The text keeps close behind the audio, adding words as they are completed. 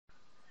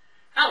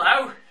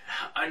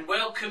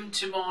welcome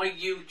to my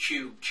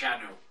YouTube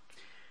channel.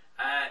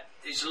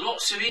 There's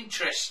lots of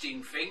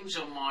interesting things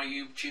on my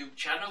YouTube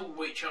channel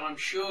which I'm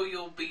sure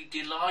you'll be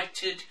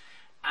delighted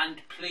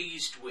and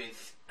pleased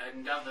with,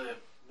 and other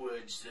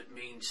words that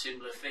mean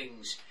similar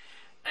things.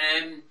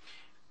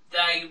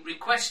 They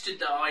requested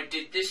that I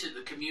did this at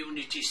the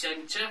community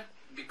centre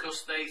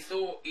because they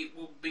thought it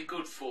would be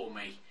good for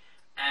me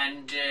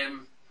and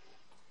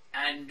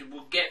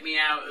would get me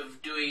out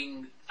of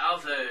doing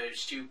other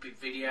stupid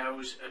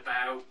videos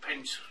about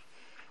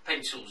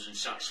pencils and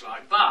such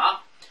like.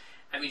 But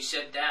having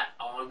said that,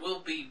 I will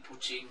be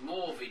putting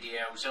more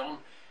videos on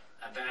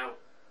about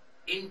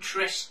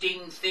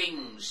interesting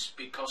things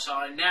because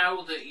I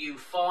know that you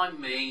find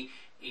me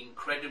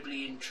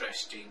incredibly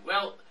interesting.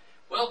 Well,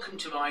 welcome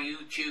to my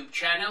YouTube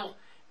channel.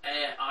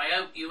 I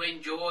hope you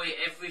enjoy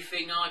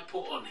everything I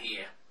put on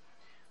here.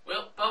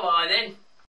 Well, bye bye then.